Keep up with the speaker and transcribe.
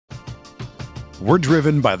We're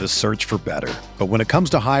driven by the search for better. But when it comes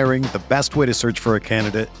to hiring, the best way to search for a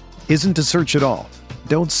candidate isn't to search at all.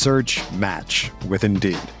 Don't search, match with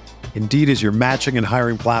Indeed. Indeed is your matching and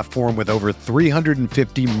hiring platform with over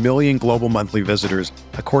 350 million global monthly visitors,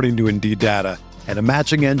 according to Indeed data, and a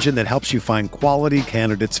matching engine that helps you find quality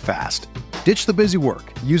candidates fast. Ditch the busy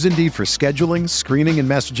work. Use Indeed for scheduling, screening, and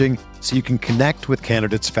messaging so you can connect with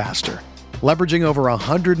candidates faster. Leveraging over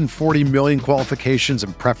 140 million qualifications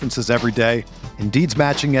and preferences every day, Indeed's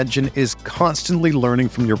matching engine is constantly learning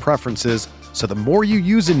from your preferences, so the more you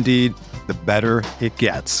use Indeed, the better it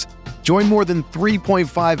gets. Join more than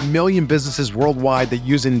 3.5 million businesses worldwide that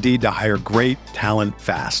use Indeed to hire great talent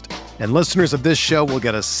fast. And listeners of this show will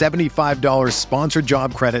get a $75 sponsored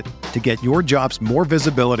job credit to get your jobs more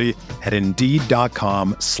visibility at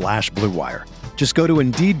Indeed.com/Blue Wire. Just go to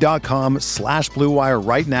Indeed.com/Blue Wire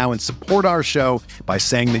right now and support our show by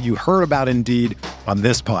saying that you heard about Indeed on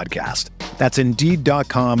this podcast. That's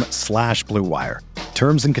Indeed.com/Blue Wire.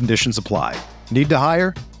 Terms and conditions apply. Need to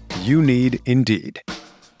hire? You need Indeed.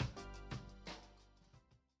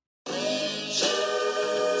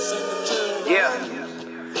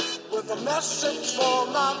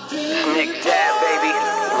 Nick Dad, baby.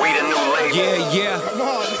 We the new label.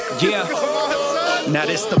 Yeah. Now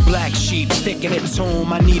this the black sheep sticking it to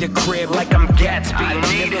him. I need a crib like I'm Gatsby. I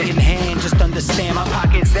need it in hand, just understand my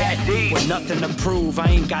Pockets that deep. with nothing to prove. I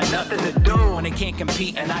ain't got nothing to do. When they can't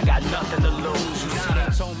compete and I got nothing to lose. You see, they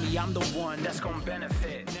told me I'm the one that's gonna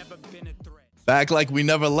benefit. Never been a threat. Back like we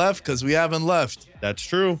never left because we haven't left. That's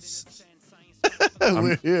true.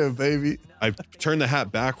 We're here, baby. I turned the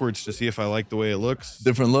hat backwards to see if I like the way it looks.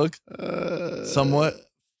 Different look? Somewhat.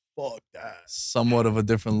 Fuck that. Somewhat of a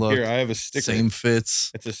different look. Here, I have a sticker. Same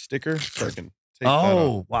fits. It's a sticker, so I can take that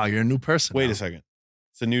off. Wow, you're a new person. Wait now. a second.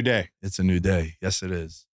 It's a new day. It's a new day. Yes, it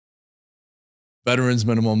is. Veterans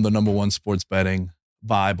Minimum, the #1 sports betting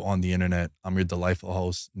vibe on the internet. I'm your delightful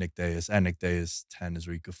host, Nick Deus. And Nick Deus 10 is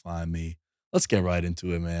where you can find me. Let's get right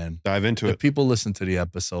into it, man. Dive into If it. people listened to the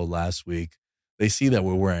episode last week, they see that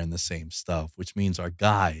we're wearing the same stuff, which means our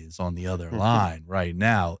guy is on the other line right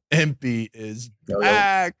now. MP is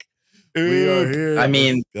back. We are here. I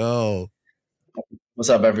mean- Let's go. What's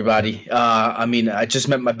up, everybody? I just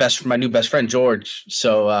met my new best friend George.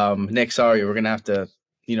 So, Nick, sorry, we're gonna have to,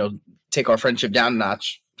 take our friendship down a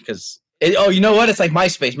notch because. You know what? It's like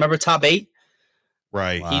MySpace. Remember Top 8?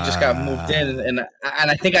 Right. He just got moved in, and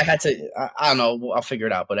I think I had to. I don't know. I'll figure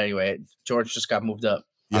it out. But anyway, George just got moved up.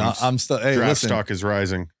 Yeah, I'm still. Hey, Draft listen. stock is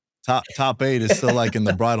rising. Top 8 is still like in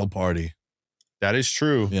the bridal party. That is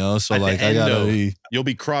true. So At the like I end, gotta though, be. You'll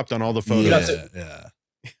be cropped on all the photos. You don't Yeah.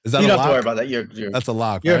 Is that You a don't have lock? to worry about that. You're That's a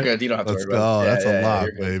lock. you're right? good. You don't have to Let's worry about go. it. That's a lock,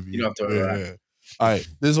 you're good. baby. You don't have to worry about it. All right.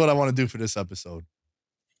 This is what I want to do for this episode.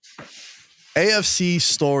 AFC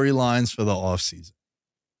storylines for the offseason.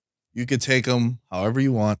 You could take them however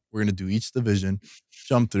you want. We're going to do each division,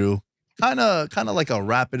 jump through, kind of like a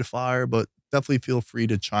rapid fire, but definitely feel free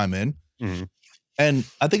to chime in. Mhm. And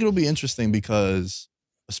I think it'll be interesting because,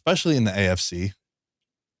 especially in the AFC,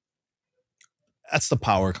 that's the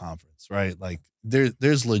power conference, right? Like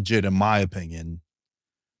there's legit, in my opinion,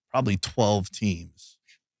 probably 12 teams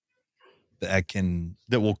that can.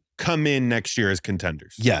 That will come in next year as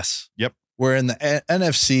contenders. Yes. Yep. Where in the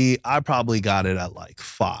NFC, I probably got it at like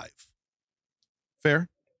 5. Fair.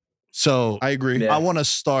 So I agree. Yeah. I want to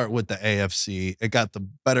start with the AFC. It got the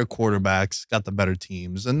better quarterbacks, got the better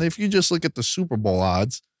teams. And if you just look at the Super Bowl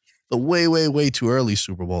odds, the way too early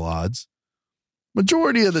Super Bowl odds,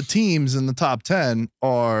 majority of the teams in the top 10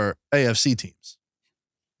 are AFC teams.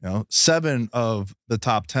 7 of the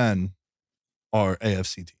top 10 are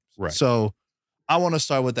AFC teams. Right. So I want to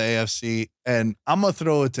start with the AFC, and I'm going to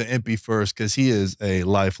throw it to Impy first because he is a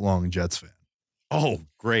lifelong Jets fan. Oh,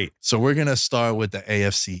 great. So we're going to start with the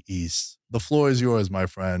AFC East. The floor is yours, my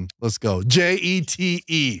friend. Let's go.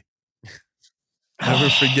 JETE. Never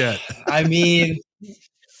forget. I mean,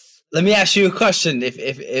 let me ask you a question.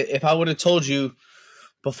 If I would have told you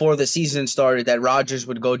before the season started that Rodgers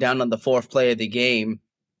would go down on the 4th play of the game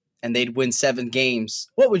and they'd win 7 games,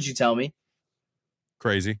 what would you tell me?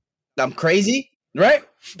 Crazy. I'm crazy, right?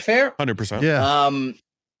 Fair? 100%. Yeah.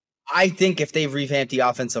 I think if they revamp the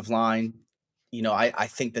offensive line, I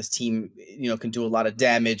think this team, can do a lot of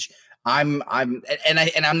damage. I'm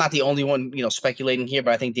not the only one, speculating here,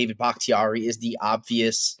 but I think David Bakhtiari is the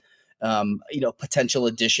obvious, potential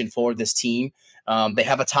addition for this team. They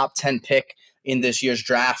have a top 10 pick in this year's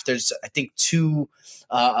draft. There's, I think, two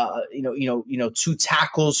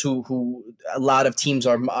tackles who a lot of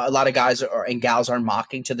guys and gals are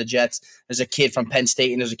mocking to the Jets. There's a kid from Penn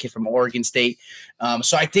State and there's a kid from Oregon State.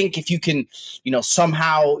 So I think if you can,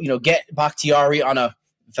 somehow, get Bakhtiari on a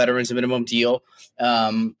veterans minimum deal,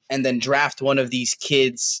 and then draft one of these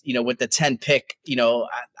kids, with the 10 pick,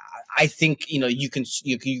 I think you can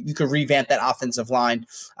revamp that offensive line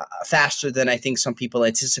faster than I think some people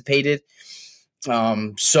anticipated.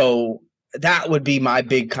 So that would be my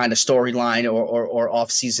big kind of storyline or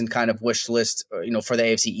off-season kind of wish list, for the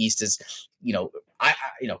AFC East is,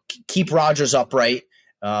 keep Rodgers upright,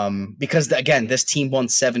 because again, this team won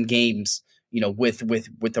 7 games, with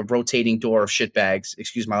a rotating door of shitbags,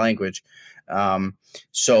 excuse my language.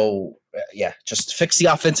 Just fix the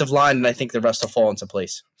offensive line, and I think the rest will fall into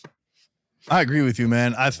place. I agree with you,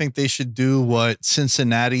 man. I think they should do what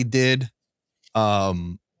Cincinnati did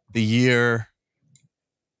the year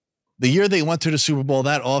they went to the Super Bowl,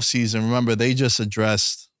 that offseason. Remember, they just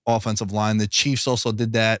addressed offensive line. The Chiefs also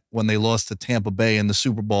did that when they lost to Tampa Bay in the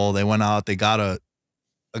Super Bowl. They went out, they got a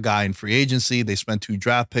guy in free agency. They spent 2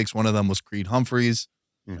 draft picks. One of them was Creed Humphreys.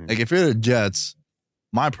 Mm-hmm. Like, if you're the Jets,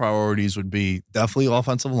 my priorities would be definitely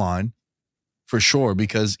offensive line for sure,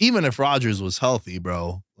 because even if Rodgers was healthy,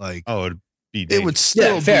 bro, like, it would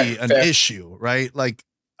still be an issue, right? Like,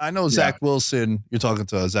 I know Zach Wilson, you're talking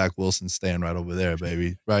to Zach Wilson stand right over there,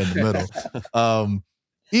 baby, right in the middle.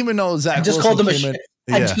 Even though Zach Wilson called him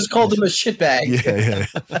I just called him a shitbag. Yeah.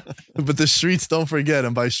 But the streets, don't forget,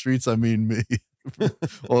 and by streets, I mean me.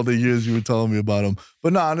 All the years you were telling me about him.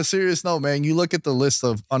 But no, on a serious note, man, you look at the list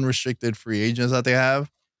of unrestricted free agents that they have,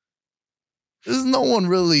 there's no one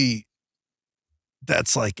really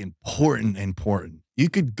that's like important. You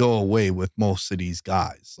could go away with most of these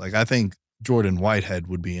guys. Like, I think Jordan Whitehead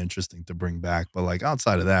would be interesting to bring back, but like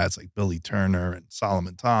outside of that, it's like Billy Turner and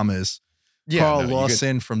Solomon Thomas. Carl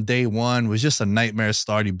Lawson from day one was just a nightmare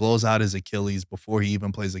start. He blows out his Achilles before he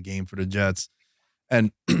even plays a game for the Jets.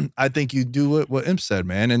 And I think you do what Imp said,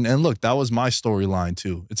 man. And look, that was my storyline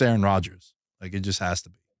too. It's Aaron Rodgers. Like, it just has to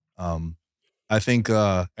be. I think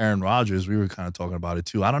Aaron Rodgers, we were kind of talking about it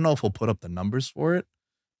too. I don't know if he'll put up the numbers for it,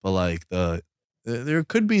 but like there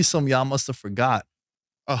could be some y'all must have forgot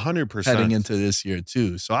 100% heading into this year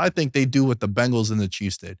too. So I think they do what the Bengals and the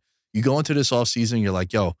Chiefs did. You go into this offseason, you're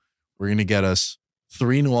like, yo, we're going to get us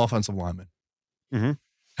 3 new offensive linemen. Mm-hmm.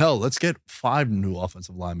 Hell, let's get 5 new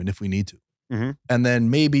offensive linemen if we need to. Mm-hmm. And then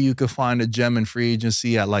maybe you could find a gem in free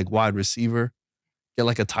agency at like wide receiver. Get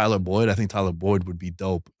like a Tyler Boyd. I think Tyler Boyd would be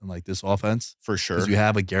dope in like this offense. For sure. Because you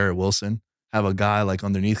have a Garrett Wilson, have a guy like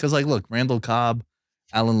underneath. Because like, look, Randall Cobb,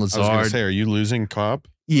 Alan Lazard. I was going to say, are you losing Cobb?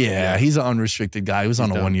 Yeah, he's an unrestricted guy. He was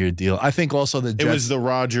on a 1-year deal. I think also the Jets. It was the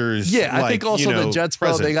Rodgers. Yeah, I think also the Jets,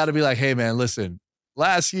 bro, they got to be like, hey, man, listen,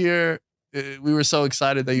 last year we were so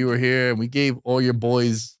excited that you were here and we gave all your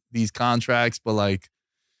boys these contracts, but like,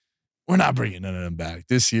 we're not bringing none of them back.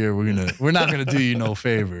 This year, we're not gonna do you no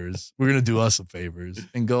favors. We're gonna do us some favors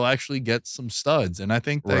and go actually get some studs. And I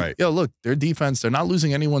think that, look, their defense, they're not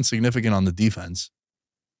losing anyone significant on the defense.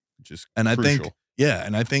 I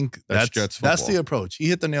think that's the approach. He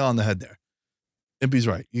hit the nail on the head there. Impy's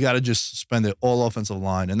right. You got to just suspend it all offensive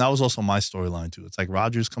line. And that was also my storyline too. It's like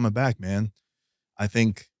Rodgers coming back, man. I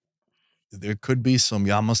think there could be some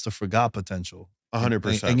y'all must have forgot potential.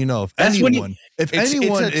 100%. And you know, if anyone it's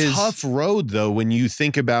a tough road though when you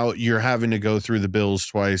think about you're having to go through the Bills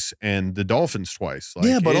twice and the Dolphins twice. Like,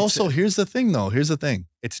 yeah, but also here's the thing though. Here's the thing.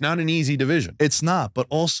 It's not an easy division. It's not. But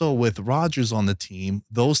also with Rodgers on the team,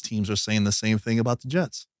 those teams are saying the same thing about the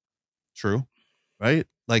Jets. True. Right?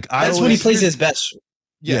 Like that's when he plays his best.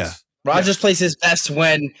 Yes. Yeah. Rodgers plays his best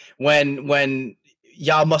when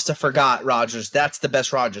y'all must have forgot Rodgers. That's the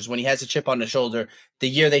best Rodgers when he has a chip on his shoulder. The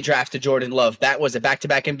year they drafted Jordan Love, that was it.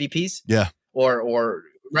 Back-to-back MVPs. Yeah. Or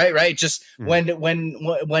right. Just when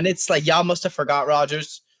it's like y'all must have forgot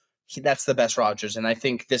Rodgers. That's the best Rodgers, and I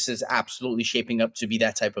think this is absolutely shaping up to be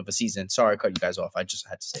that type of a season. Sorry, I cut you guys off. I just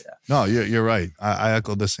had to say that. No, you're right. I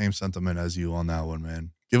echo the same sentiment as you on that one, man.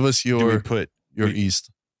 Give us your East.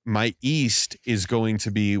 My East is going to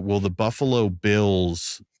be, will the Buffalo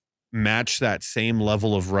Bills match that same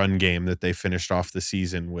level of run game that they finished off the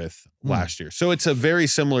season with last year? So it's a very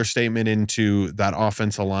similar statement into that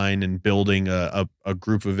offensive line and building a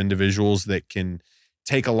group of individuals that can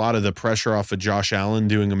take a lot of the pressure off of Josh Allen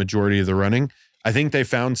doing a majority of the running. I think they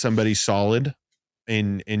found somebody solid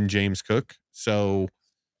in James Cook. So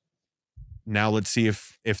now let's see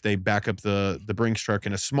if they back up the Brinks truck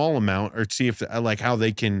in a small amount, or see if like how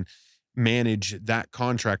they can manage that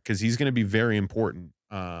contract, because he's going to be very important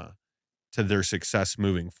to their success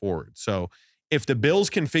moving forward. So If the Bills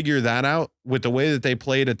can figure that out with the way that they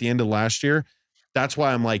played at the end of last year, that's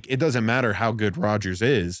why I'm like, it doesn't matter how good Rodgers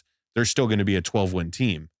is. They're still going to be a 12-win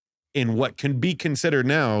team in what can be considered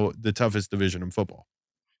now the toughest division in football.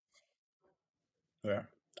 Yeah.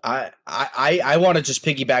 I want to just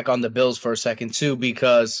piggyback on the Bills for a second too,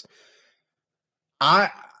 because I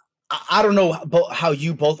don't know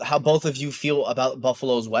how both of you feel about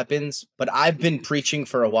Buffalo's weapons, but I've been preaching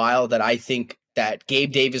for a while that I think that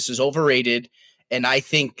Gabe Davis is overrated, and I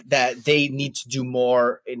think that they need to do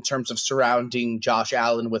more in terms of surrounding Josh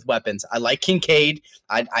Allen with weapons. I like Kincaid.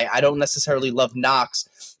 I don't necessarily love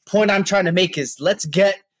Knox. Point I'm trying to make is let's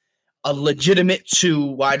get a legitimate 2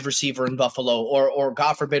 wide receiver in Buffalo, or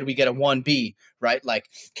God forbid we get a 1B, right? Like,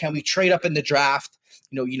 can we trade up in the draft?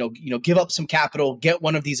 Give up some capital, get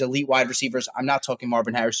one of these elite wide receivers. I'm not talking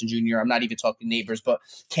Marvin Harrison Jr. I'm not even talking Neighbors, but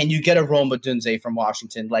can you get a Rome Odunze from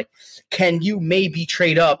Washington? Like, can you maybe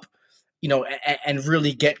trade up, and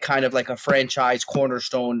really get kind of like a franchise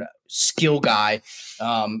cornerstone skill guy?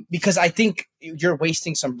 Because I think you're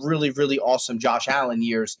wasting some really, really awesome Josh Allen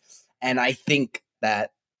years. And I think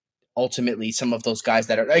that ultimately some of those guys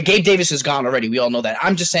that are Gabe Davis is gone already. We all know that.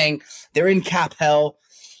 I'm just saying they're in cap hell.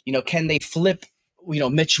 Can they flip,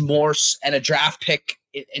 Mitch Morse and a draft pick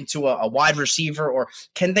into a wide receiver, or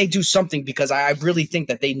can they do something? Because I really think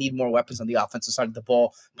that they need more weapons on the offensive side of the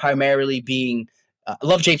ball, primarily being I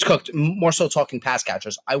love James Cook, more so talking pass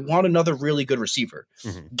catchers. I want another really good receiver.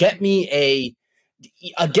 Mm-hmm. Get me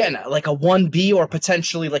like a 1B, or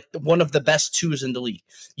potentially like one of the best 2s in the league.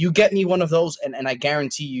 You get me one of those, and I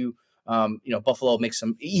guarantee you, Buffalo makes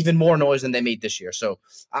some even more noise than they made this year. So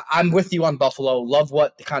I'm with you on Buffalo. Love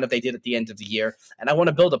what they did at the end of the year, and I want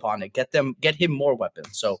to build upon it. Get him more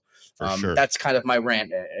weapons. So sure. That's kind of my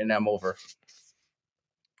rant, and I'm over.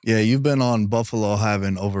 Yeah, you've been on Buffalo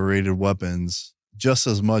having overrated weapons just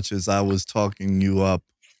as much as I was talking you up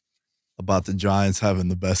about the Giants having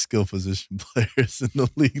the best skill position players in the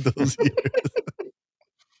league those years.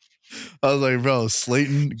 I was like, bro,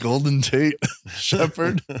 Slayton, Golden Tate,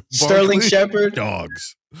 Shepard, Sterling Shepard,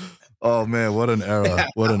 dogs. Oh man, what an era! Yeah.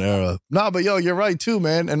 What an era! Nah, but yo, you're right too,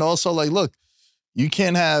 man. And also, like, look, you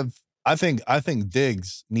can't have. I think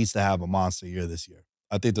Diggs needs to have a monster year this year.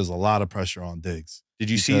 I think there's a lot of pressure on Diggs. Did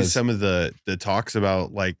you see some of the talks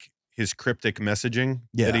about like his cryptic messaging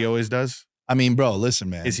that he always does? I mean, bro, listen,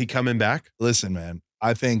 man. Is he coming back? Listen, man.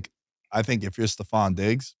 I think if you're Stephon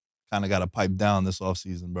Diggs, kind of got to pipe down this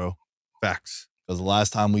offseason, bro. Facts. Because the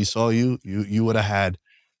last time we saw you would have had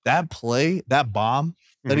that play, that bomb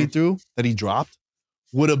that he threw, that he dropped,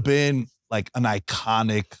 would have been like an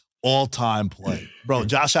iconic all-time play. Bro,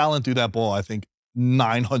 Josh Allen threw that ball, I think,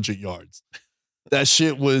 900 yards. That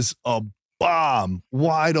shit was a bomb,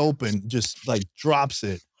 wide open, just like drops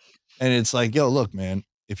it. And it's like, yo, look, man,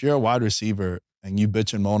 if you're a wide receiver and you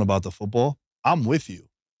bitch and moan about the football, I'm with you.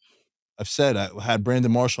 I've said, I had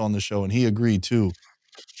Brandon Marshall on the show, and he agreed too.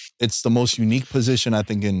 It's the most unique position, I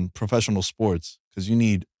think, in professional sports, because you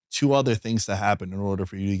need 2 other things to happen in order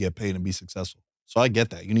for you to get paid and be successful. So I get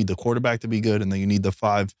that. You need the quarterback to be good, and then you need the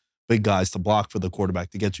 5 big guys to block for the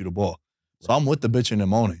quarterback to get you the ball. So I'm with the bitching and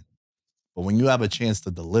moaning. But when you have a chance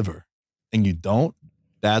to deliver and you don't,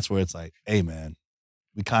 that's where it's like, hey, man,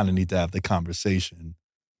 we kind of need to have the conversation.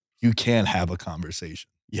 You can't have a conversation.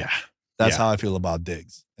 Yeah. That's how I feel about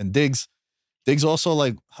Diggs. And Diggs also,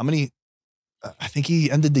 like, how many, I think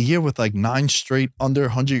he ended the year with like 9 straight under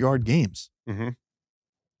 100-yard games. Mm-hmm.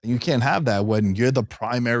 You can't have that when you're the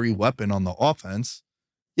primary weapon on the offense.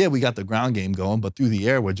 Yeah, we got the ground game going, but through the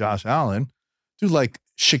air with Josh Allen, dude, like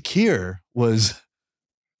Shakir was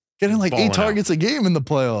getting like 8 targets a game in the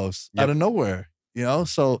playoffs out of nowhere,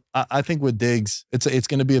 So I think with Diggs, it's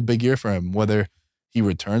going to be a big year for him. Whether he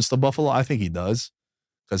returns to Buffalo, I think he does,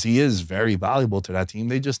 because he is very valuable to that team.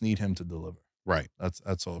 They just need him to deliver. Right.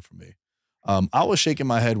 That's all for me. I was shaking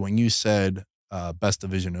my head when you said best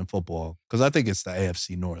division in football, because I think it's the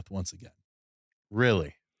AFC North once again.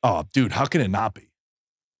 Really? Oh, dude, how can it not be?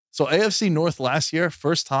 So AFC North last year,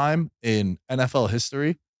 first time in NFL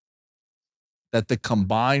history that the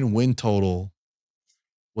combined win total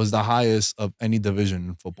was the highest of any division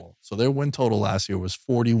in football. So their win total last year was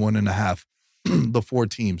 41.5. The 4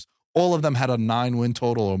 teams, all of them had a 9-win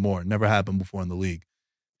total or more. Never happened before in the league.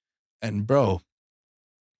 And bro,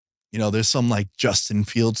 there's some like Justin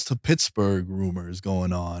Fields to Pittsburgh rumors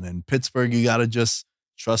going on. And Pittsburgh, you got to just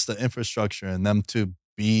trust the infrastructure and them to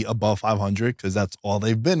be above 500, because that's all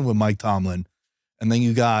they've been with Mike Tomlin. And then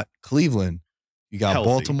you got Cleveland, you got healthy.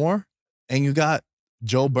 Baltimore, and you got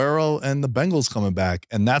Joe Burrow and the Bengals coming back.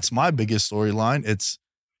 And that's my biggest storyline. It's,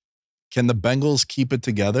 can the Bengals keep it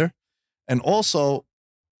together? And also,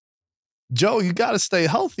 Joe, you got to stay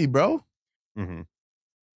healthy, bro. Mhm.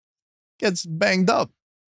 Gets banged up.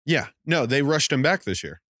 Yeah. No, they rushed him back this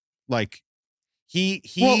year. Like he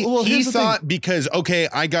Well, he here's the thought thing. because okay,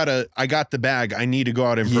 I got the bag. I need to go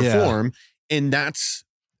out and Yeah. perform, and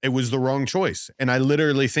it was the wrong choice. And I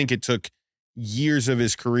literally think it took years of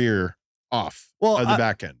his career off of the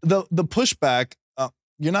back end. The pushback,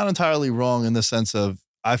 you're not entirely wrong in the sense of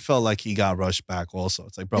I felt like he got rushed back also.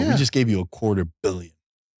 It's like, bro, we just gave you $250 million.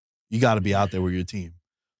 You got to be out there with your team.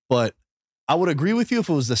 But I would agree with you if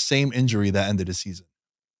it was the same injury that ended the season.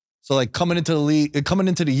 So like coming into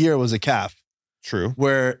the year was a calf. True.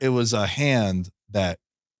 Where it was a hand that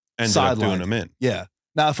ended up doing him in. Yeah.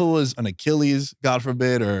 Now, if it was an Achilles, God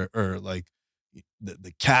forbid, or like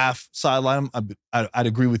the calf sideline, I'd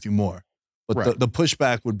agree with you more. But Right. the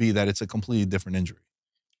pushback would be that it's a completely different injury.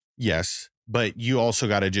 Yes, but you also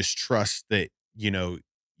got to just trust that,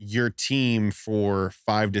 your team for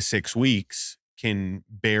 5 to 6 weeks can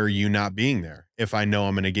bear you not being there if I know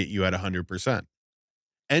I'm going to get you at 100%.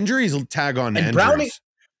 Injuries will tag on to And injuries. Browning-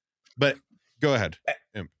 But go ahead.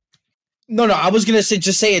 No, I was gonna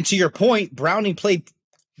say, and to your point, Browning played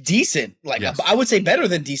decent. Like Yes. I would say better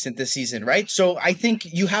than decent this season, right? So I think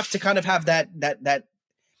you have to kind of have that that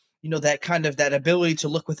ability to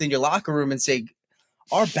look within your locker room and say,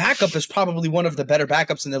 our backup is probably one of the better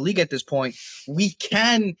backups in the league at this point. We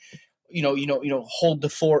can, hold the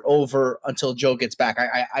fort over until Joe gets back.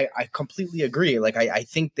 I completely agree. Like I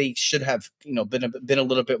think they should have, been a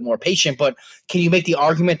little bit more patient. But can you make the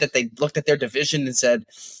argument that they looked at their division and said,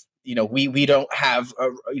 we don't have,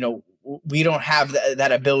 we don't have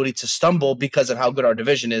that ability to stumble because of how good our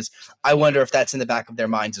division is. I wonder if that's in the back of their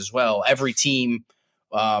minds as well. Every team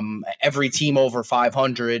over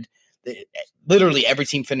 500, literally every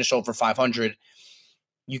team finished over 500.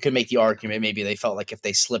 You can make the argument maybe they felt like if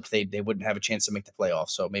they slipped, they wouldn't have a chance to make the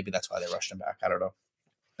playoffs. So maybe that's why they rushed him back. I don't know.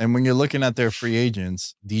 And when you're looking at their free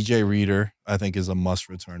agents, DJ Reader, I think, is a must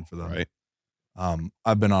return for them. Right.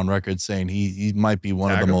 I've been on record saying he might be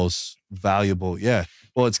one of the most valuable. Yeah.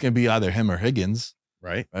 Well, it's going to be either him or Higgins.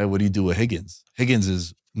 Right. What do you do with Higgins? Higgins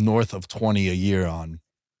is north of 20 a year on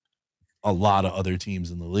a lot of other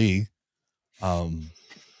teams in the league. And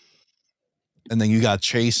then you got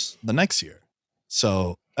Chase the next year.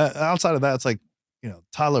 So outside of that, it's like,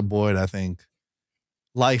 Tyler Boyd, I think,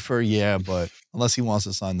 lifer, yeah, but unless he wants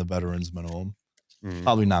to sign the veterans minimum,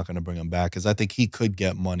 probably not going to bring him back because I think he could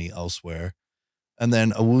get money elsewhere. And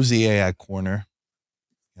then Awuzie at corner.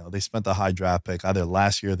 They spent a high draft pick either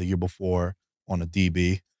last year or the year before on a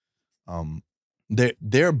DB.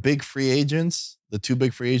 They're big free agents. The two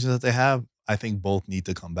big free agents that they have, I think both need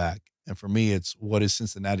to come back. And for me, it's what is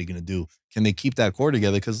Cincinnati going to do? Can they keep that core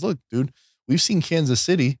together? Because look, dude, we've seen Kansas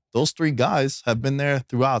City. Those three guys have been there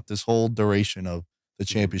throughout this whole duration of the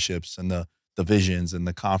championships and the divisions and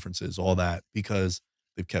the conferences, all that, because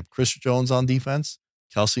they've kept Chris Jones on defense,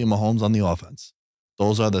 Kelsey and Mahomes on the offense.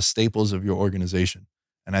 Those are the staples of your organization.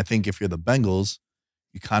 And I think if you're the Bengals,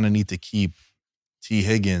 you kind of need to keep T.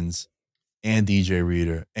 Higgins and DJ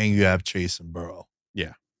Reader, and you have Chase and Burrow.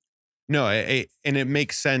 Yeah. No, and it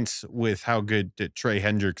makes sense with how good Trey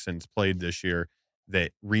Hendrickson's played this year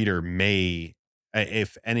that Reader may,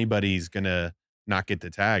 if anybody's going to not get the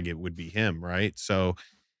tag, it would be him, right? So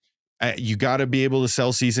you got to be able to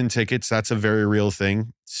sell season tickets. That's a very real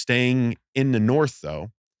thing. Staying in the North,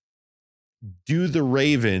 though, do the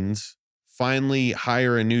Ravens finally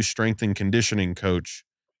hire a new strength and conditioning coach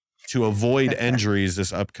to avoid injuries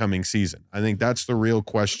this upcoming season? I think that's the real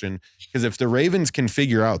question. Because if the Ravens can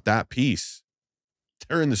figure out that piece,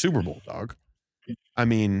 they're in the Super Bowl, dog. I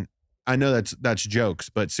mean, I know that's jokes,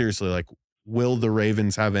 but seriously, like, will the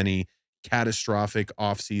Ravens have any catastrophic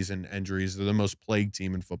offseason injuries? They're the most plagued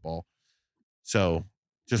team in football. So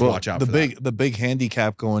just watch out for that. The big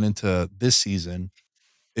handicap going into this season,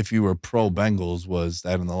 if you were pro Bengals, was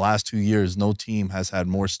that in the last 2 years, no team has had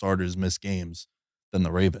more starters miss games than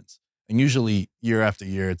the Ravens. And usually year after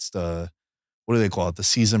year, it's what do they call it? The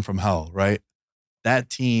season from hell, right? That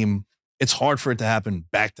team, it's hard for it to happen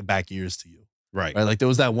back-to-back years to you. Right. Like there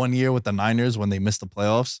was that one year with the Niners when they missed the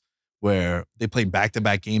playoffs where they played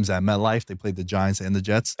back-to-back games at MetLife. They played the Giants and the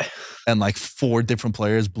Jets, and like 4 different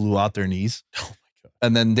players blew out their knees. Oh my God.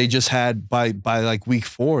 And then they just had, by like week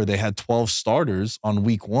 4, they had 12 starters on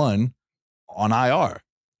week 1 on IR.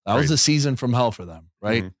 That was a season from hell for them,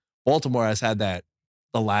 right? Mm-hmm. Baltimore has had that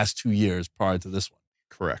the last 2 years prior to this one.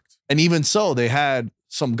 Correct. And even so, they had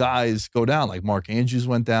some guys go down, like Mark Andrews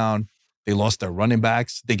went down. They lost their running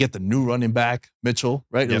backs. They get the new running back, Mitchell,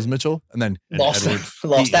 right? Yep. It was Mitchell. And then lost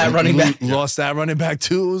that running back. Lost that running back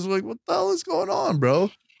too. It was like, what the hell is going on,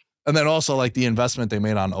 bro? And then also like the investment they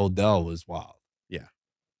made on Odell was wild. Yeah.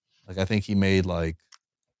 Like I think he made like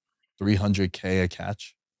 $300K a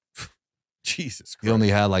catch. Jesus Christ. He only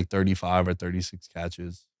had like 35 or 36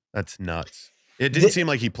 catches. That's nuts. It didn't seem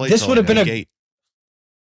like he played. This would have been a gate.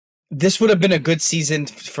 This would have been a good season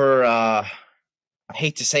for. I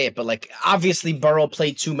hate to say it, but like obviously Burrow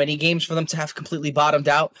played too many games for them to have completely bottomed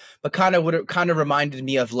out. But kind of reminded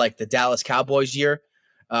me of like the Dallas Cowboys year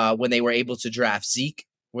when they were able to draft Zeke,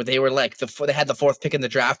 where they were like they had the 4th pick in the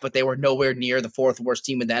draft, but they were nowhere near the 4th worst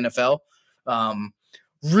team in the NFL.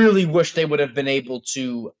 Really wish they would have been able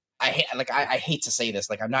to. I hate to say this,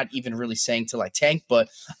 like I'm not even really saying to like tank, but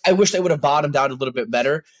I wish they would have bottomed out a little bit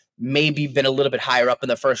better. Maybe been a little bit higher up in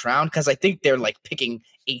the first round because I think they're like picking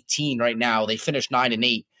 18 right now. They finished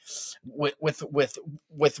 9-8 with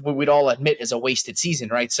what we'd all admit is a wasted season,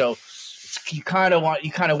 right? So you kind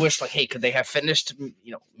of wish like, hey, could they have finished,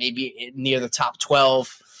 maybe near the top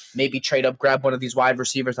 12? Maybe trade up, grab one of these wide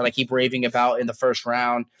receivers that I keep raving about in the first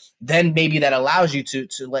round. Then maybe that allows you to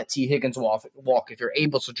let T. Higgins walk if you're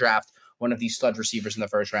able to draft one of these stud receivers in the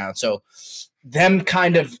first round. So them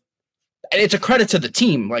kind of. And it's a credit to the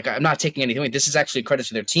team. Like I'm not taking anything away. This is actually a credit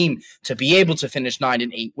to their team to be able to finish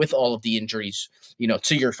 9-8 with all of the injuries,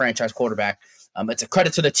 to your franchise quarterback. It's a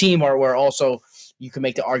credit to the team, where also you can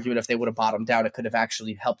make the argument if they would have bottomed out, it could have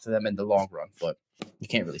actually helped them in the long run. But you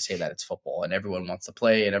can't really say that. It's football, and everyone wants to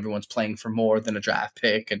play, and everyone's playing for more than a draft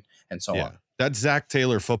pick, and so on. That's Zach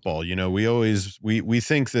Taylor football. We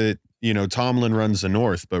think that Tomlin runs the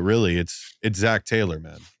North, but really it's Zach Taylor,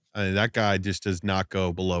 man. That guy just does not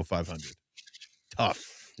go below 500.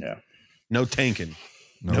 Tough. Yeah. No tanking.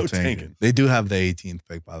 No tanking. They do have the 18th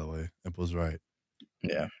pick, by the way. It was right.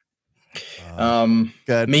 Yeah.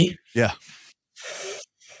 Good. Me? Yeah.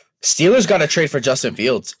 Steelers got to trade for Justin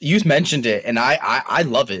Fields. You mentioned it, and I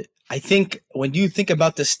love it. I think when you think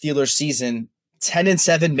about the Steelers season,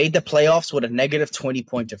 10-7 made the playoffs with a negative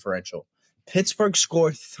 20-point differential. Pittsburgh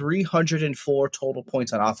scored 304 total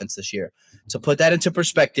points on offense this year. To put that into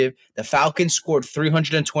perspective, the Falcons scored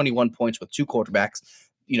 321 points with 2 quarterbacks.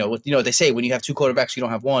 They say when you have 2 quarterbacks, you don't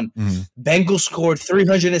have one. Mm-hmm. Bengals scored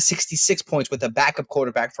 366 points with a backup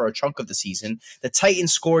quarterback for a chunk of the season. The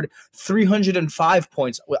Titans scored 305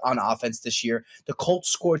 points on offense this year. The Colts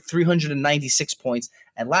scored 396 points.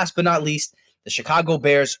 And last but not least, the Chicago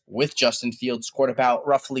Bears with Justin Fields scored about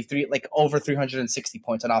roughly over 360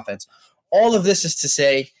 points on offense. All of this is to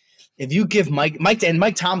say, if you give Mike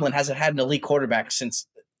Tomlin hasn't had an elite quarterback since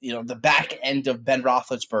the back end of Ben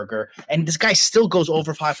Roethlisberger, and this guy still goes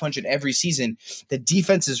over 500 every season. The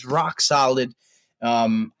defense is rock solid.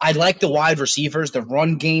 I like the wide receivers, the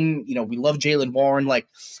run game. We love Jaylen Warren. Like,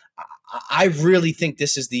 I really think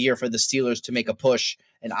this is the year for the Steelers to make a push,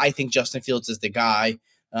 and I think Justin Fields is the guy.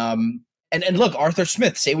 And look, Arthur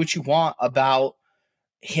Smith, say what you want about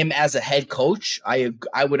him as a head coach. I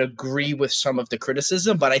would agree with some of the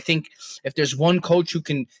criticism, but I think if there's one coach who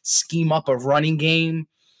can scheme up a running game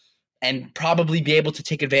and probably be able to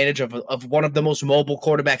take advantage of one of the most mobile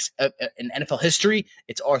quarterbacks in NFL history,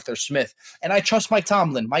 it's Arthur Smith. And I trust Mike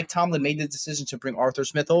Tomlin. Mike Tomlin made the decision to bring Arthur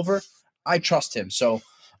Smith over. I trust him. So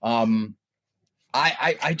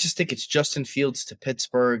I just think it's Justin Fields to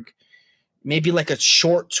Pittsburgh. Maybe like a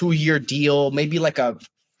short 2-year deal, maybe like a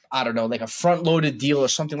front-loaded deal or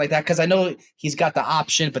something like that. Because I know he's got the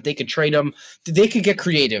option, but they could trade him. They could get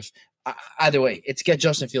creative. Either way, it's get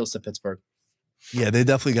Justin Fields to Pittsburgh. Yeah, they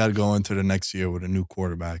definitely got to go into the next year with a new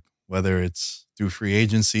quarterback, whether it's through free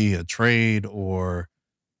agency, a trade, or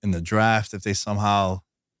in the draft. If they somehow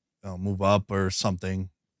move up or something,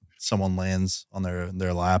 someone lands on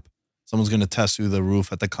their lap. Someone's going to test through the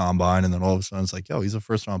roof at the combine, and then all of a sudden it's like, yo, he's a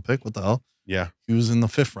first-round pick. What the hell? Yeah. He was in the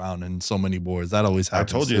 5th round in so many boards. That always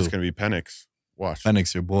happens. I told you too. It's going to be Penix. Watch.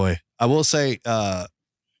 Penix, your boy. I will say,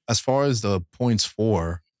 as far as the points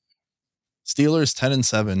for, Steelers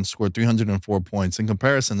 10-7 scored 304 points. In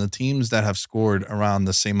comparison, the teams that have scored around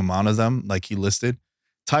the same amount of them, like he listed,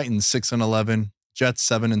 Titans 6-11, Jets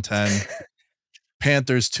 7-10,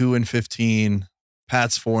 Panthers 2-15,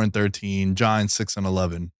 Pats 4-13, Giants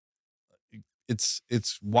 6-11.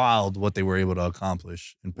 It's wild what they were able to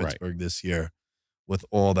accomplish in Pittsburgh this year with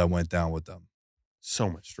all that went down with them. So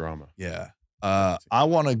much drama. Yeah. I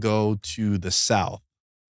want to go to the South.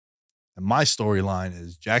 And my storyline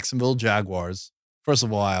is Jacksonville Jaguars. First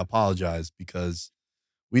of all, I apologize because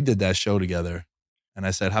we did that show together. And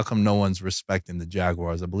I said, how come no one's respecting the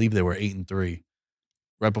Jaguars? I believe they were 8-3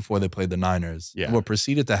 right before they played the Niners. Yeah. And what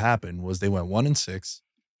proceeded to happen was they went 1-6.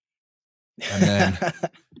 And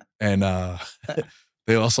then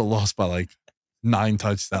they also lost by like 9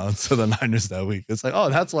 touchdowns to the Niners that week. It's like, oh,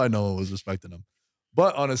 that's why no one was respecting them.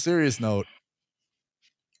 But on a serious note,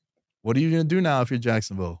 what are you going to do now if you're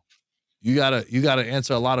Jacksonville? You gotta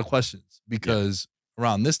answer a lot of questions because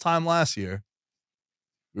around this time last year,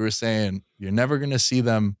 we were saying you're never going to see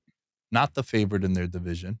them not the favorite in their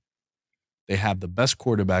division. They have the best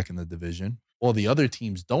quarterback in the division. All the other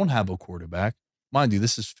teams don't have a quarterback. Mind you,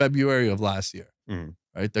 this is February of last year,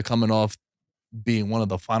 right? They're coming off being one of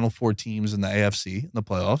the final 4 teams in the AFC in the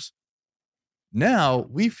playoffs. Now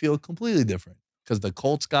we feel completely different because the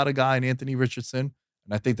Colts got a guy in Anthony Richardson.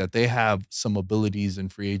 And I think that they have some abilities in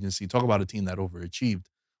free agency. Talk about a team that overachieved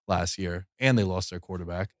last year and they lost their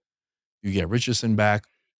quarterback. You get Richardson back.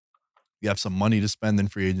 You have some money to spend in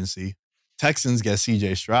free agency. Texans get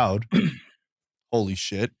CJ Stroud. Holy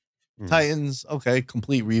shit. Titans, okay,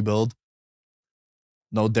 complete rebuild.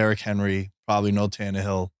 No Derrick Henry, probably no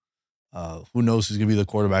Tannehill. Who knows who's going to be the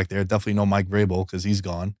quarterback there? Definitely no Mike Vrabel because he's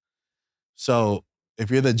gone. So if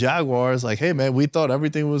you're the Jaguars, like, hey, man, we thought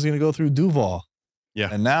everything was going to go through Duval. Yeah.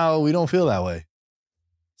 And now we don't feel that way.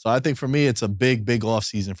 So I think for me, it's a big, big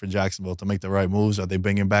offseason for Jacksonville to make the right moves. Are they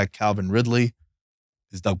bringing back Calvin Ridley?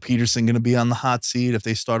 Is Doug Peterson going to be on the hot seat if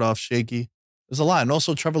they start off shaky? There's a lot. And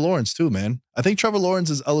also Trevor Lawrence too, man. I think Trevor Lawrence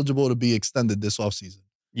is eligible to be extended this offseason.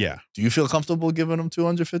 Yeah. Do you feel comfortable giving him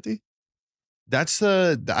 250? I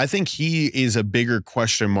think he is a bigger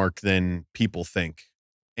question mark than people think.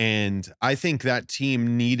 And I think that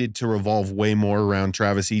team needed to revolve way more around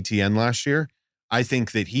Travis Etienne last year. I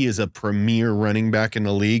think that he is a premier running back in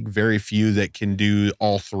the league. Very few that can do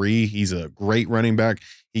all three. He's a great running back.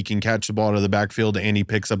 He can catch the ball out of the backfield and he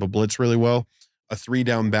picks up a blitz really well. A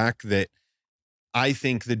 3-down back that I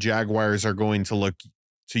think the Jaguars are going to look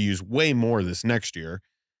to use way more this next year.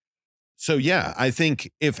 So yeah, I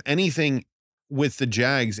think if anything with the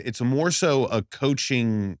Jags, it's more so a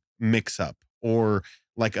coaching mix-up or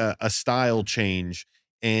like a style change.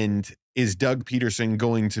 And is Doug Peterson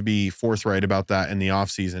going to be forthright about that in the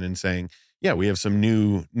offseason and saying, yeah, we have some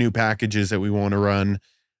new packages that we want to run.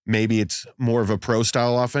 Maybe it's more of a pro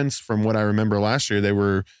style offense. From what I remember last year, they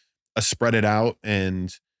were a spread it out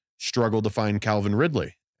and struggled to find Calvin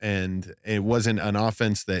Ridley. And it wasn't an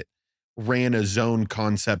offense that ran a zone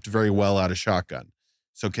concept very well out of shotgun.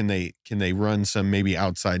 So can they run some maybe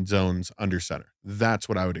outside zones under center? That's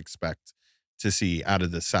what I would expect to see out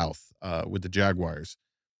of the South with the Jaguars.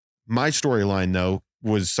 My storyline, though,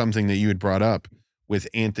 was something that you had brought up with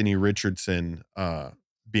Anthony Richardson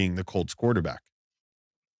being the Colts quarterback.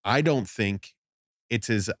 I don't think it's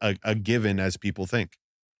as a given as people think.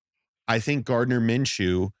 I think Gardner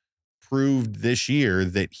Minshew proved this year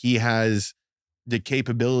that he has the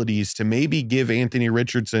capabilities to maybe give Anthony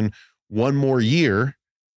Richardson one more year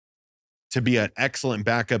to be an excellent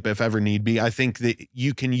backup if ever need be. I think that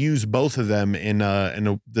you can use both of them in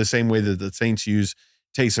the same way that the Saints use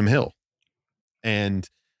Taysom Hill. And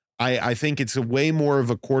I think it's a way more of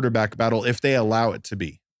a quarterback battle if they allow it to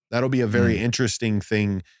be. That'll be a very interesting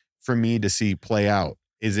thing for me to see play out.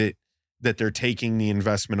 Is it that they're taking the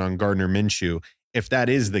investment on Gardner Minshew? If that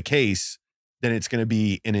is the case, then it's going to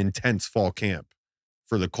be an intense fall camp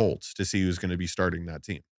for the Colts to see who's going to be starting that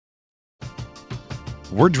team.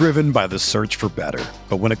 We're driven by the search for better.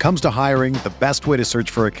 But when it comes to hiring, the best way to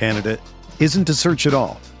search for a candidate isn't to search at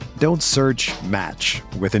all. Don't search, match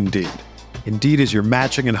with Indeed. Indeed is your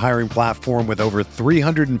matching and hiring platform with over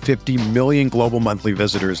 350 million global monthly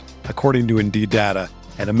visitors, according to Indeed data,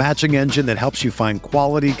 and a matching engine that helps you find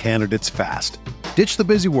quality candidates fast. Ditch the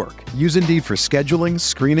busy work. Use Indeed for scheduling,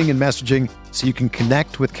 screening, and messaging so you can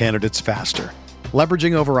connect with candidates faster.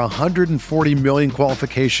 Leveraging over 140 million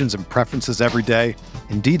qualifications and preferences every day,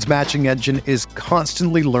 Indeed's matching engine is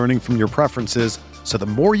constantly learning from your preferences, so the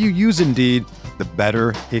more you use Indeed, the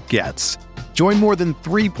better it gets. Join more than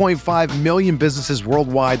 3.5 million businesses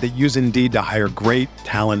worldwide that use Indeed to hire great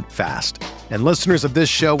talent fast. And listeners of this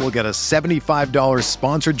show will get a $75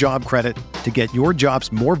 sponsored job credit to get your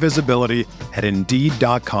jobs more visibility at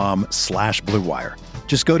Indeed.com/Blue Wire.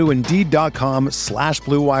 Just go to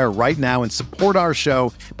Indeed.com/Blue Wire right now and support our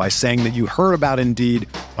show by saying that you heard about Indeed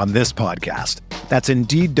on this podcast. That's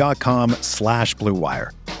Indeed.com/Blue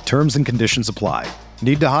Wire. Terms and conditions apply.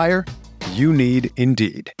 Need to hire? You need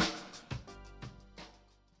Indeed.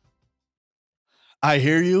 I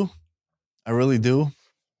hear you. I really do.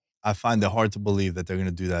 I find it hard to believe that they're going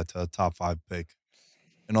to do that to a top 5 pick.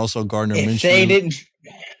 And also Gardner Minshew.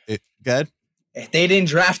 If they didn't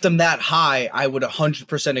draft him that high, I would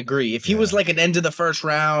 100% agree. If he was like an end of the first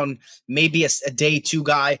round, maybe a day 2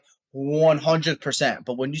 guy, 100%.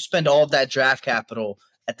 But when you spend all of that draft capital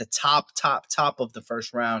at the top of the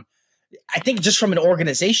first round, I think just from an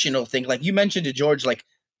organizational thing, like you mentioned to George, like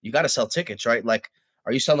you got to sell tickets, right? Like,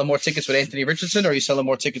 Are you selling more tickets with Anthony Richardson, or are you selling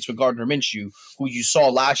more tickets with Gardner Minshew, who you saw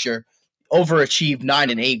last year overachieved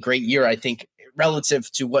 9-8, great year, I think,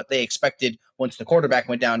 relative to what they expected once the quarterback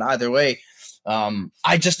went down. Either way,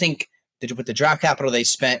 I just think that with the draft capital they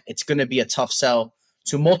spent, it's going to be a tough sell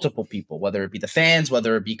to multiple people, whether it be the fans,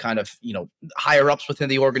 whether it be kind of, higher ups within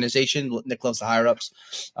the organization. Nick loves the higher ups.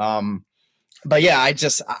 But yeah,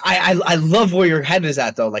 I love where your head is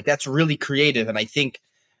at, though. Like, that's really creative. And I think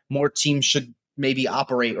more teams should maybe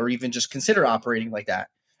operate or even just consider operating like that.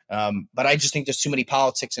 But I just think there's too many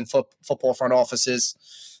politics in football front offices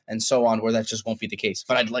and so on where that just won't be the case.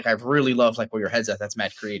 But I really love like where your head's at. That's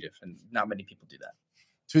mad creative, and not many people do that.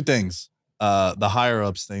 Two things. The higher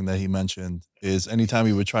ups thing that he mentioned is anytime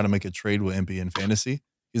he would try to make a trade with Impy in fantasy,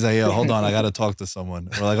 he's like, "Yo, hold on, I got to talk to someone."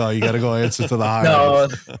 We're like, "Oh, you got to go answer to the higher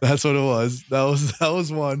ups." That's what it was. That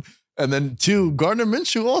was one. And then two, Gardner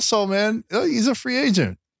Minshew also, man, he's a free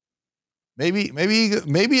agent.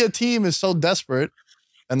 Maybe a team is so desperate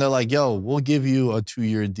and they're like, "Yo, we'll give you a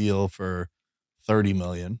 2-year deal for $30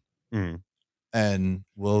 million, and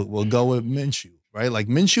we'll go with Minshew," right? Like,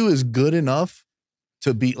 Minshew is good enough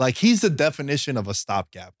to be like, he's the definition of a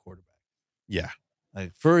stopgap quarterback. Yeah.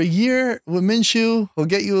 Like, for a year with Minshew, he'll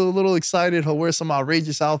get you a little excited. He'll wear some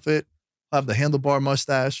outrageous outfit. He'll have the handlebar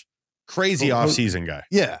mustache. Crazy offseason guy.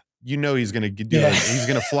 Yeah. He's going to do he's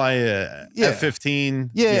going to fly a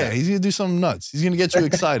F-15. Yeah, he's going to do something nuts. He's going to get you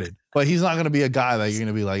excited. But he's not going to be a guy that you're going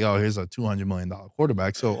to be like, "Oh, here's a $200 million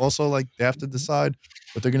quarterback." So also, like, they have to decide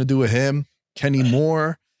what they're going to do with him. Kenny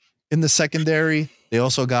Moore in the secondary. They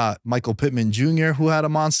also got Michael Pittman Jr., who had a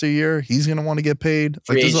monster year. He's going to want to get paid.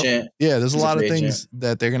 Free agent. There's a lot of things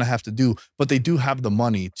that they're going to have to do, but they do have the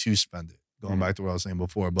money to spend it. Going back to what I was saying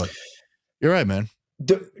before, but you're right, man.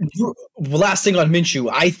 The last thing on Minshew,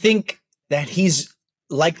 I think that he's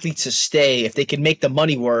likely to stay if they can make the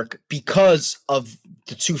money work because of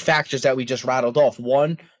the two factors that we just rattled off.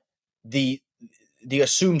 One, the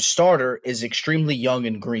assumed starter is extremely young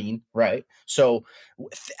and green, right? So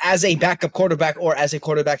as a backup quarterback or as a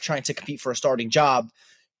quarterback trying to compete for a starting job,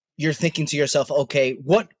 you're thinking to yourself, okay,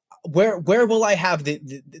 where will I have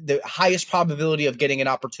the highest probability of getting an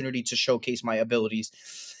opportunity to showcase my abilities?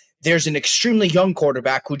 There's an extremely young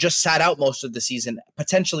quarterback who just sat out most of the season,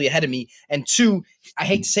 potentially ahead of me. And two, I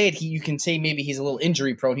hate to say it, you can say maybe he's a little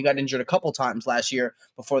injury prone. He got injured a couple times last year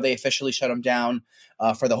before they officially shut him down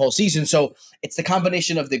for the whole season. So it's the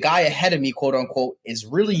combination of the guy ahead of me, quote unquote, is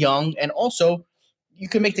really young. And also you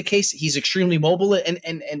can make the case he's extremely mobile and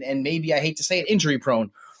maybe, I hate to say it, injury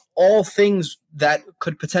prone. All things that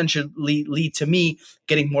could potentially lead to me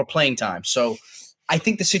getting more playing time. So I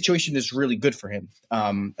think the situation is really good for him,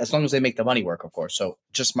 as long as they make the money work, of course. So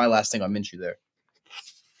just my last thing on Minshew there.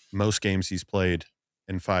 Most games he's played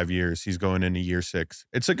in 5 years, he's going into year 6.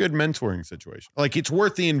 It's a good mentoring situation. Like, it's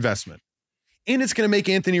worth the investment. And it's going to make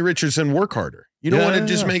Anthony Richardson work harder. You don't want to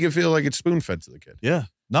just make it feel like it's spoon-fed to the kid. Yeah.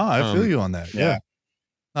 No, I feel you on that. Yeah.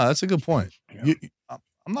 No, that's a good point. Yeah.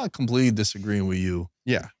 I'm not completely disagreeing with you.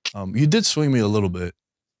 Yeah. You did swing me a little bit.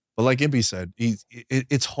 But like Impy said,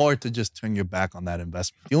 it's hard to just turn your back on that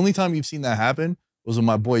investment. The only time you've seen that happen was with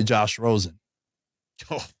my boy Josh Rosen.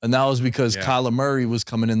 Oh. And that was because Kyler Murray was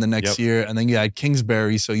coming in the next year, and then you had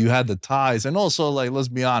Kingsbury, so you had the ties. And also, like, let's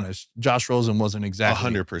be honest, Josh Rosen wasn't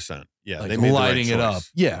exactly 100%. Yeah, like, they made lighting the right it choice. up.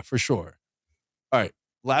 Yeah, for sure. All right.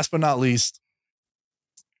 Last but not least,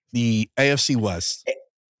 the AFC West.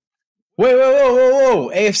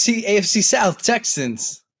 Whoa. AFC South,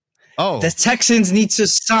 Texans. Oh. The Texans need to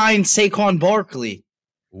sign Saquon Barkley.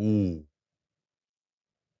 Ooh.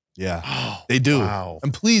 Yeah, they do. Wow.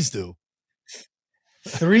 And please do.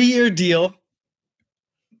 3-year deal.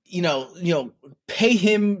 Pay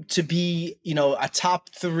him to be, a top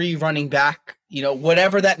 3 running back,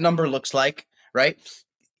 whatever that number looks like, right?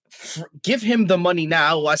 Give him the money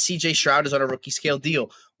now while CJ Stroud is on a rookie scale deal.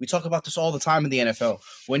 We talk about this all the time in the NFL.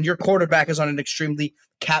 When your quarterback is on an extremely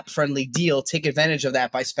cap-friendly deal, take advantage of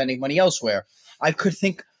that by spending money elsewhere. I could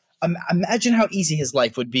think, imagine how easy his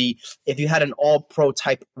life would be if you had an all-pro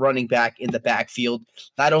type running back in the backfield.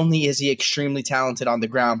 Not only is he extremely talented on the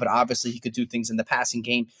ground, but obviously he could do things in the passing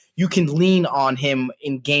game. You can lean on him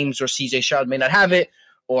in games where CJ Stroud may not have it,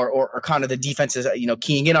 or kind of the defense is,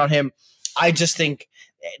 keying in on him. I just think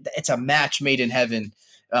it's a match made in heaven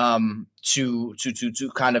to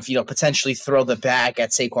kind of, potentially throw the bag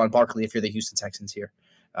at Saquon Barkley if you're the Houston Texans here.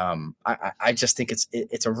 I just think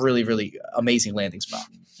it's a really, really amazing landing spot.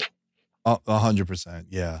 100%.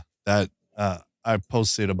 Yeah. That I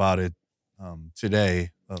posted about it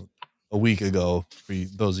today, a week ago, for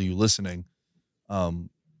those of you listening,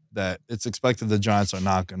 that it's expected the Giants are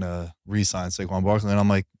not going to re-sign Saquon Barkley. And I'm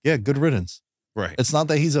like, yeah, good riddance. Right. It's not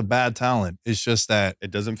that he's a bad talent. It's just that It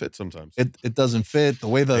doesn't fit sometimes. it doesn't fit the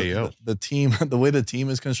way the team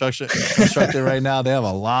is constructed right now. They have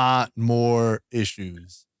a lot more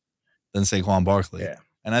issues than Saquon Barkley. Yeah.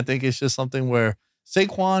 And I think it's just something where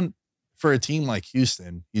Saquon, for a team like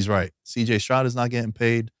Houston, he's right. CJ Stroud is not getting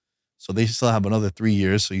paid, so they still have another 3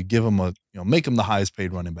 years. So you give him make him the highest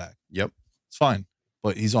paid running back. Yep. It's fine.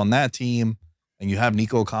 But he's on that team, and you have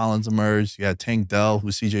Nico Collins emerge. You had Tank Dell, who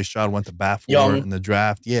CJ Stroud went to bat for in the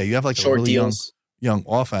draft. Yeah, you have like short a really deals. young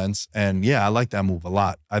offense. And yeah, I like that move a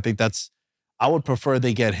lot. I think I would prefer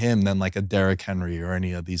they get him than like a Derrick Henry or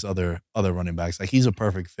any of these other running backs. Like he's a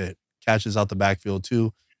perfect fit. Catches out the backfield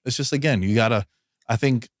too. It's just, again, I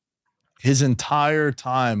think his entire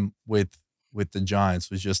time with the Giants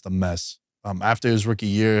was just a mess. After his rookie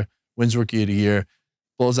year, wins Rookie of the Year,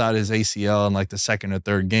 blows out his ACL in like the second or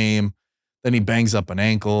third game. Then he bangs up an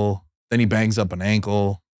ankle. Then he bangs up an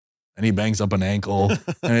ankle. And he bangs up an ankle.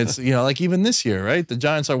 And it's, like even this year, right? The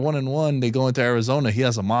Giants are 1-1. They go into Arizona. He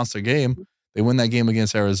has a monster game. They win that game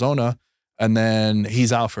against Arizona. And then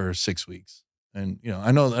he's out for 6 weeks. And,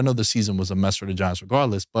 I know the season was a mess for the Giants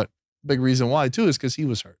regardless, but big reason why too is because he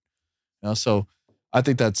was hurt. So I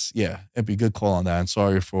think it'd be a good call on that. And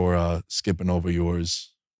sorry for skipping over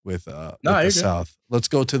yours with the South. Let's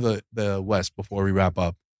go to the West before we wrap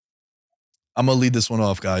up. I'm going to lead this one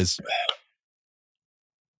off, guys.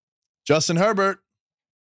 Justin Herbert.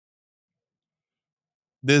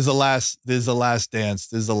 This is the last dance.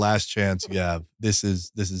 This is the last chance you have. This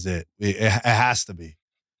is it. It has to be.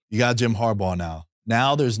 You got Jim Harbaugh now.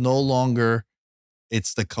 Now there's no longer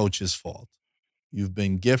it's the coach's fault. You've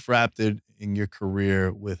been gift wrapped in your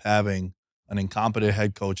career with having an incompetent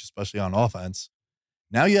head coach, especially on offense.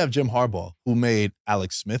 Now you have Jim Harbaugh, who made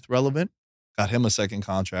Alex Smith relevant, got him a second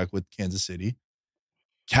contract with Kansas City.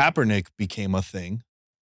 Kaepernick became a thing.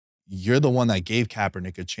 You're the one that gave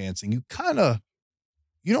Kaepernick a chance, and you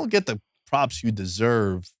don't get the props you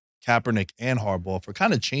deserve, Kaepernick and Harbaugh, for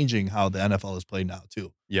kind of changing how the NFL is played now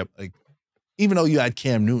too. Yep. Like, even though you had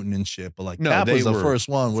Cam Newton and shit, but like Cap was the first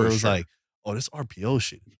one where it was like, oh, this RPO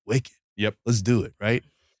shit is wicked. Yep. Let's do it, right?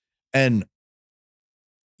 And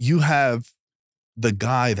you have the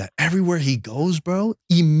guy that everywhere he goes, bro,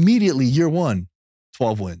 immediately year one,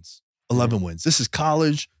 12 wins, 11 wins. This is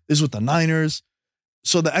college. This is with the Niners.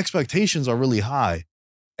 So the expectations are really high.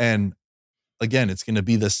 And again, it's going to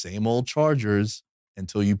be the same old Chargers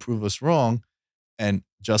until you prove us wrong. And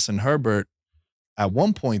Justin Herbert, at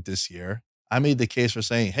one point this year, I made the case for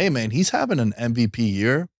saying, hey, man, he's having an MVP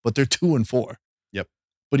year, but they're 2-4. Yep.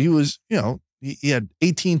 But he was, he had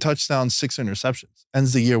 18 touchdowns, 6 interceptions.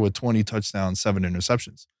 Ends the year with 20 touchdowns, 7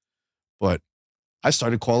 interceptions. But I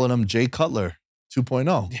started calling him Jay Cutler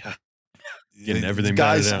 2.0. Yeah. Getting everything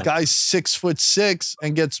batted out. Guy's 6'6"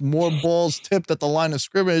 and gets more balls tipped at the line of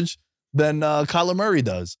scrimmage than Kyler Murray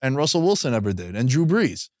does, and Russell Wilson ever did, and Drew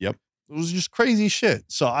Brees. Yep. It was just crazy shit.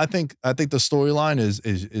 So I think the storyline is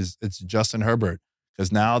it's Justin Herbert,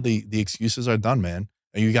 because now the excuses are done, man.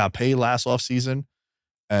 And you got paid last offseason,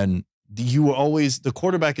 and the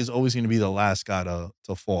quarterback is always going to be the last guy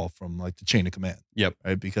to fall from like the chain of command. Yep.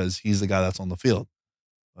 Right, because he's the guy that's on the field.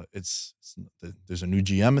 But there's a new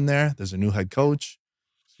GM in there. There's a new head coach.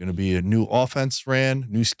 There's going to be a new offense ran,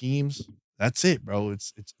 new schemes. That's it, bro.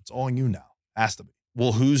 It's all on you now. Has to be.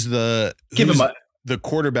 Well, who's the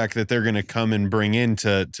quarterback that they're going to come and bring in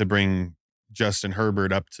to bring Justin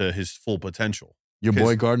Herbert up to his full potential? Your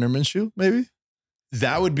boy Gardner Minshew, maybe?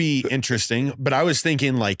 That would be interesting. But I was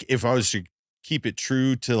thinking, like, if I was to keep it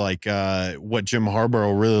true to like what Jim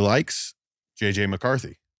Harbaugh really likes, JJ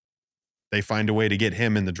McCarthy. They find a way to get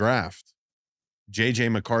him in the draft.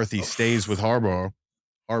 JJ McCarthy stays with Harbaugh.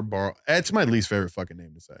 It's my least favorite fucking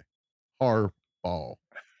name to say. Harbaugh.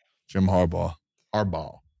 Jim Harbaugh.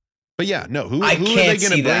 Harbaugh. But yeah, no, who are they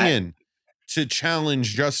going to bring in to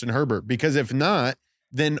challenge Justin Herbert? Because if not,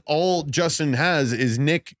 then all Justin has is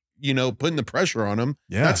Nick, putting the pressure on him.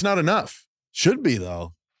 Yeah. That's not enough. Should be,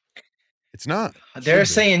 though. It's not. They're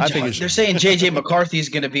saying JJ McCarthy is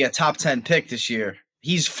going to be a top 10 pick this year.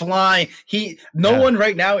 He's flying. One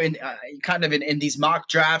right now in in these mock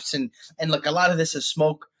drafts and look, a lot of this is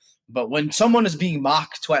smoke. But when someone is being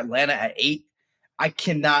mocked to Atlanta at 8, I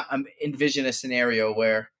cannot envision a scenario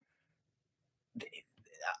where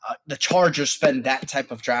the Chargers spend that type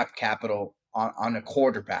of draft capital on a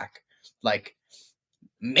quarterback. Like,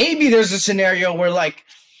 maybe there's a scenario where, like,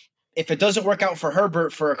 if it doesn't work out for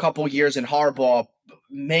Herbert for a couple years in Harbaugh,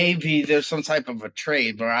 maybe there's some type of a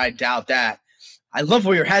trade, but I doubt that. I love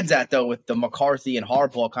where your head's at though with the McCarthy and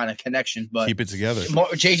Harbaugh kind of connection, but Keep it together.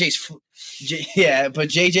 but JJ's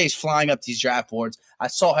flying up these draft boards. I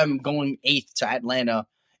saw him going 8th to Atlanta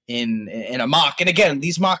in a mock, and again,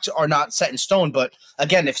 these mocks are not set in stone. But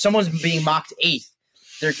again, if someone's being mocked 8th,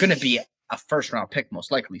 they're going to be a first round pick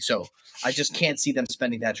most likely. So I just can't see them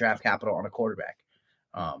spending that draft capital on a quarterback.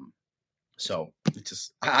 So it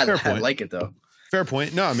just I like it though. Fair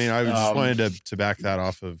point. No, I mean I just wanted to back that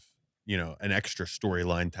off of an extra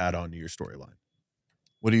storyline to add on to your storyline.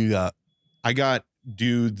 What do you got? I got,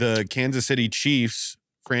 do the Kansas City Chiefs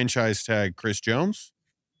franchise tag Chris Jones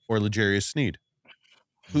or L'Jarius Sneed?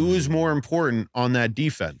 Who is more important on that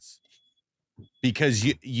defense? Because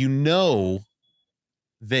you know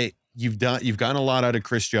that you've gotten a lot out of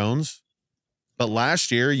Chris Jones, but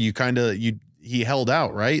last year he held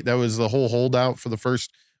out, right? That was the whole holdout for the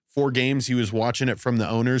first 4 games. He was watching it from the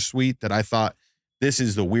owner's suite that I thought, this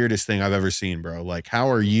is the weirdest thing I've ever seen, bro. Like, how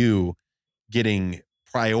are you getting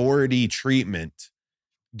priority treatment,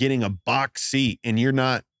 getting a box seat, and you're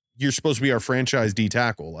supposed to be our franchise D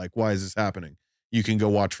tackle? Like, why is this happening? You can go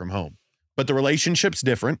watch from home. But the relationship's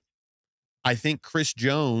different. I think Chris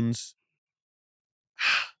Jones,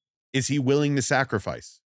 is he willing to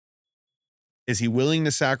sacrifice? Is he willing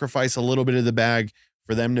to sacrifice a little bit of the bag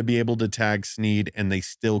for them to be able to tag Sneed and they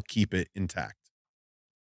still keep it intact?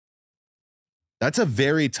 That's a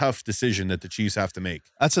very tough decision that the Chiefs have to make.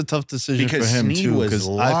 That's a tough decision because for him Sneed too. Was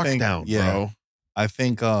locked down, yeah, bro. I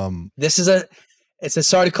think it's a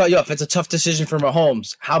sorry to cut you off. It's a tough decision for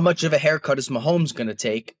Mahomes. How much of a haircut is Mahomes going to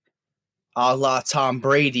take, a la Tom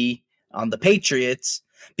Brady on the Patriots?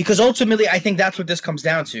 Because ultimately, I think that's what this comes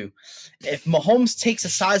down to. If Mahomes takes a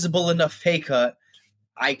sizable enough pay cut,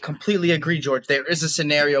 I completely agree, George. There is a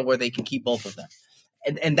scenario where they can keep both of them.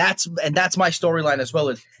 And that's my storyline as well.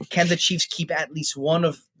 Is can the Chiefs keep at least one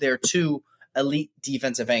of their 2 elite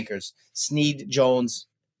defensive anchors, Sneed, Jones,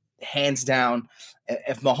 hands down?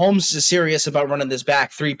 If Mahomes is serious about running this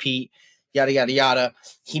back 3-peat, yada yada yada,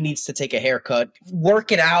 he needs to take a haircut,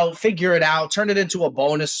 work it out, figure it out, turn it into a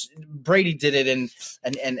bonus. Brady did it,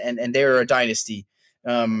 and they're a dynasty.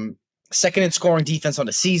 Second in scoring defense on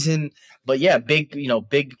the season. But yeah,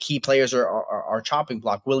 big key players are chopping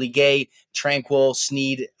block. Willie Gay, Tranquil,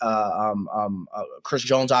 Sneed, Chris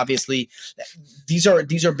Jones, obviously. These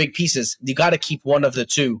are big pieces. You got to keep one of the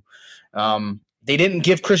 2. They didn't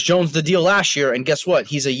give Chris Jones the deal last year, and guess what?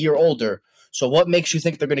 He's a year older. So what makes you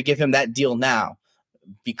think they're going to give him that deal now?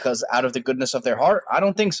 Because out of the goodness of their heart? I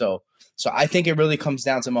don't think so. So I think it really comes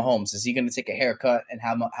down to Mahomes. Is he going to take a haircut, and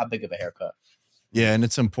how big of a haircut? Yeah, and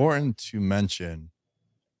it's important to mention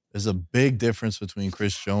there's a big difference between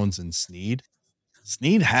Chris Jones and Sneed.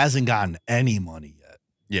 Sneed hasn't gotten any money yet.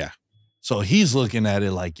 Yeah. So he's looking at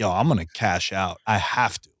it like, yo, I'm going to cash out. I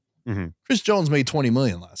have to. Mm-hmm. Chris Jones made $20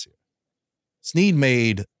 million last year. Sneed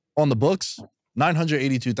made, on the books,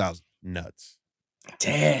 $982,000. Nuts.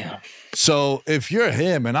 Damn. So if you're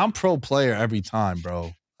him, and I'm pro player every time,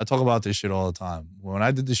 bro. I talk about this shit all the time. When I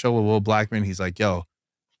did the show with Will Blackman, he's like, yo,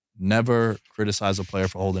 never criticize a player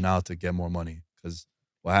for holding out to get more money. Because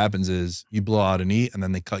what happens is you blow out a knee and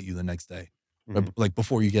then they cut you the next day. Mm-hmm. Like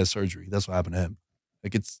before you get surgery. That's what happened to him.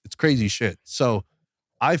 Like it's crazy shit. So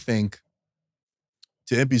I think,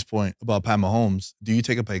 to Impy's point about Pat Mahomes, do you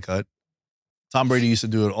take a pay cut? Tom Brady used to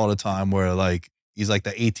do it all the time where like he's like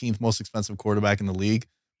the 18th most expensive quarterback in the league,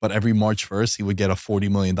 but every March 1st he would get a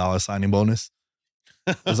 $40 million signing bonus.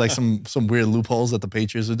 There's like some weird loopholes that the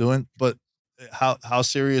Patriots are doing. But how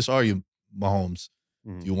serious are you, Mahomes?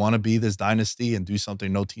 Mm-hmm. Do you want to be this dynasty and do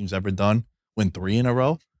something no team's ever done? Win 3 in a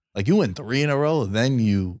row? Like you win 3 in a row, then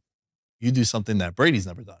you do something that Brady's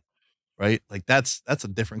never done, right? Like that's a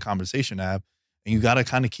different conversation to have. And you got to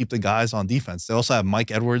kind of keep the guys on defense. They also have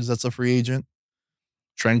Mike Edwards, that's a free agent.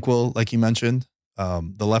 Tranquil, like you mentioned.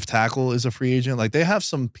 The left tackle is a free agent. Like they have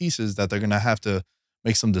some pieces that they're going to have to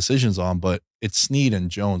make some decisions on, but it's Sneed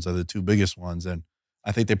and Jones are the 2 biggest ones. And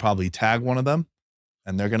I think they probably tag one of them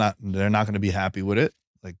and they're not going to be happy with it.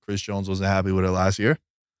 Like Chris Jones wasn't happy with it last year.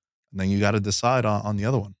 And then you got to decide on the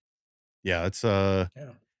other one. Yeah, it's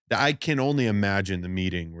I can only imagine the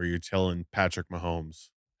meeting where you're telling Patrick Mahomes,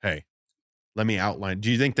 hey, let me outline.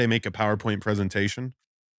 Do you think they make a PowerPoint presentation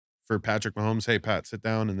for Patrick Mahomes? Hey, Pat, sit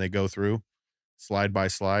down, and they go through slide by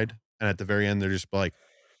slide. And at the very end, they're just like,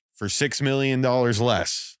 for $6 million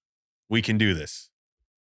less, we can do this.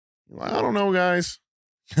 Like, I don't know, guys.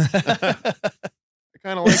 I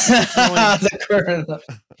kind of like the current.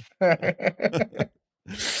 That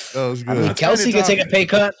was good. I mean, Kelsey could take a pay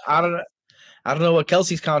cut. I don't know what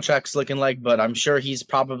Kelsey's contract's looking like, but I'm sure he's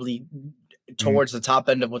probably towards the top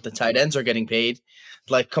end of what the tight ends are getting paid.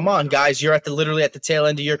 Like, come on, guys, you're literally at the tail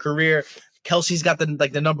end of your career. Kelsey's got the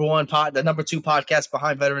number 2 podcast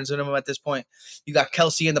behind Veterans Minimum at this point. You got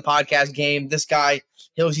Kelsey in the podcast game. This guy,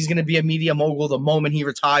 he's going to be a media mogul the moment he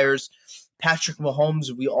retires. Patrick Mahomes,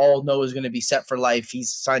 we all know, is going to be set for life.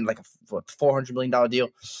 He's signed like a $400 million deal.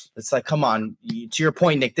 It's like, come on. To your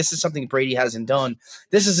point, Nick, this is something Brady hasn't done.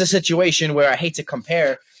 This is a situation where I hate to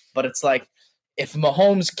compare, but it's like if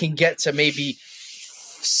Mahomes can get to maybe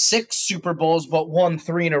 6 Super Bowls but won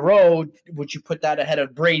 3 in a row, would you put that ahead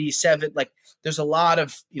of Brady 7? Like, there's a lot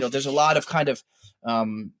of kind of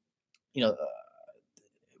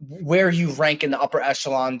where you rank in the upper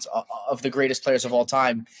echelons of the greatest players of all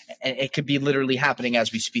time, and it could be literally happening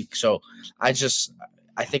as we speak. So I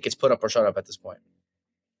think it's put up or shut up at this point.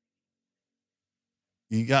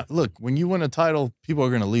 Look, when you win a title, people are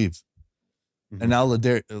going to leave. And now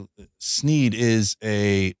Snead is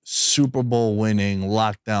a Super Bowl winning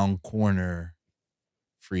lockdown corner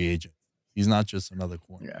free agent. He's not just another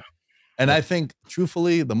corner. Yeah. And I think,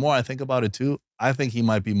 truthfully, the more I think about it too, I think he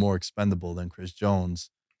might be more expendable than Chris Jones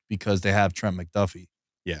because they have Trent McDuffie.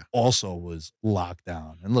 Yeah. Also was locked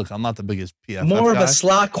down. And look, I'm not the biggest PFF More guy. of a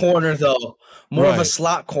slot corner though.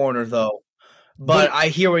 But I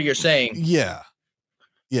hear what you're saying. Yeah.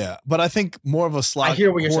 Yeah, but I think more of a slot I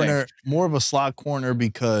hear what you're saying. More of a slot corner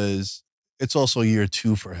because it's also year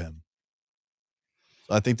 2 for him.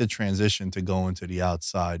 So I think the transition to go into the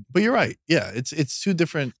outside. But you're right. Yeah, it's 2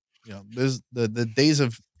 different, there's the days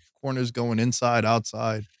of corners going inside,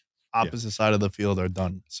 outside, opposite side of the field are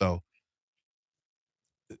done. So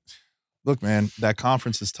look, man, that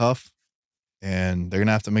conference is tough and they're going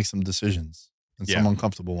to have to make some decisions and some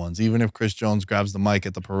uncomfortable ones. Even if Chris Jones grabs the mic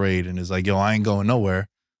at the parade and is like, yo, I ain't going nowhere.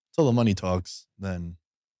 Till the money talks, then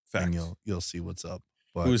you'll see what's up.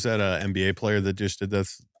 But who's that NBA player that just did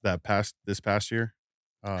this past year?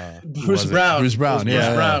 Bruce Brown. Bruce Brown, Bruce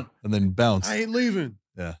Brown. And then bounced. I ain't leaving.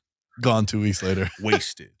 Yeah, gone 2 weeks later.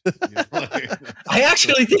 Wasted. I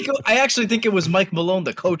actually think it was Mike Malone,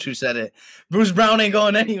 the coach, who said it. Bruce Brown ain't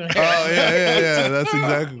going anywhere. Oh yeah. That's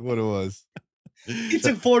exactly what it was. He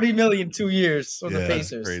took $40 million 2 years for the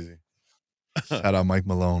Pacers. Crazy. Shout out Mike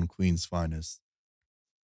Malone, Queen's finest.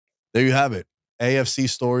 There you have it. AFC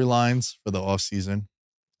storylines for the offseason.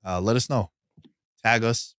 Let us know. Tag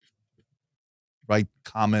us. Write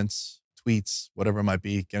comments, tweets, whatever it might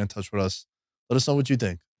be. Get in touch with us. Let us know what you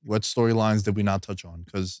think. What storylines did we not touch on?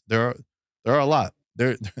 Because there are a lot.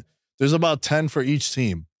 There's about 10 for each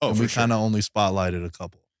team. And we kind of only spotlighted a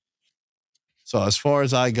couple. So as far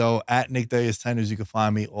as I go, at Nick Day is 10 as you can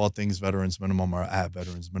find me. All things Veterans Minimum are at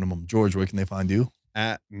Veterans Minimum. George, where can they find you?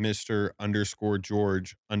 At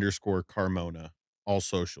Mr._George_Carmona. All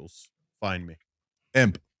socials. Find me.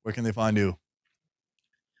 Imp, where can they find you?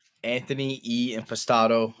 Anthony E.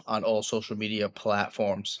 Impastato on all social media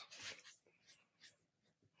platforms.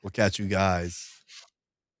 We'll catch you guys.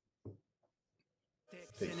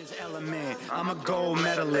 In his element, I'm a gold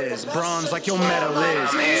medalist, bronze like your medal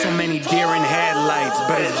is. So many deer in headlights,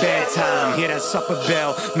 but it's bedtime. Hear that supper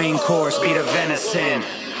bell, main course be the venison.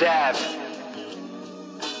 Dab.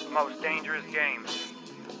 Most dangerous game.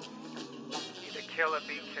 Either kill or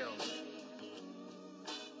be killed.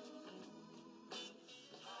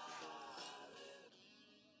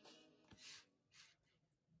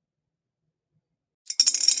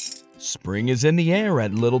 Spring is in the air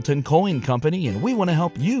at Littleton Coin Company, and we want to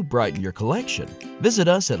help you brighten your collection. Visit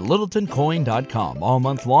us at littletoncoin.com all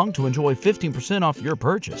month long to enjoy 15% off your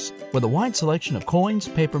purchase. With a wide selection of coins,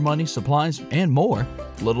 paper money, supplies, and more,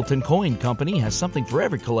 Littleton Coin Company has something for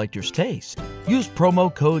every collector's taste. Use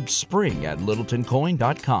promo code SPRING at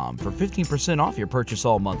littletoncoin.com for 15% off your purchase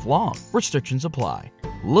all month long. Restrictions apply.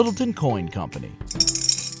 Littleton Coin Company.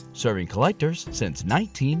 Serving collectors since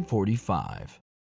 1945.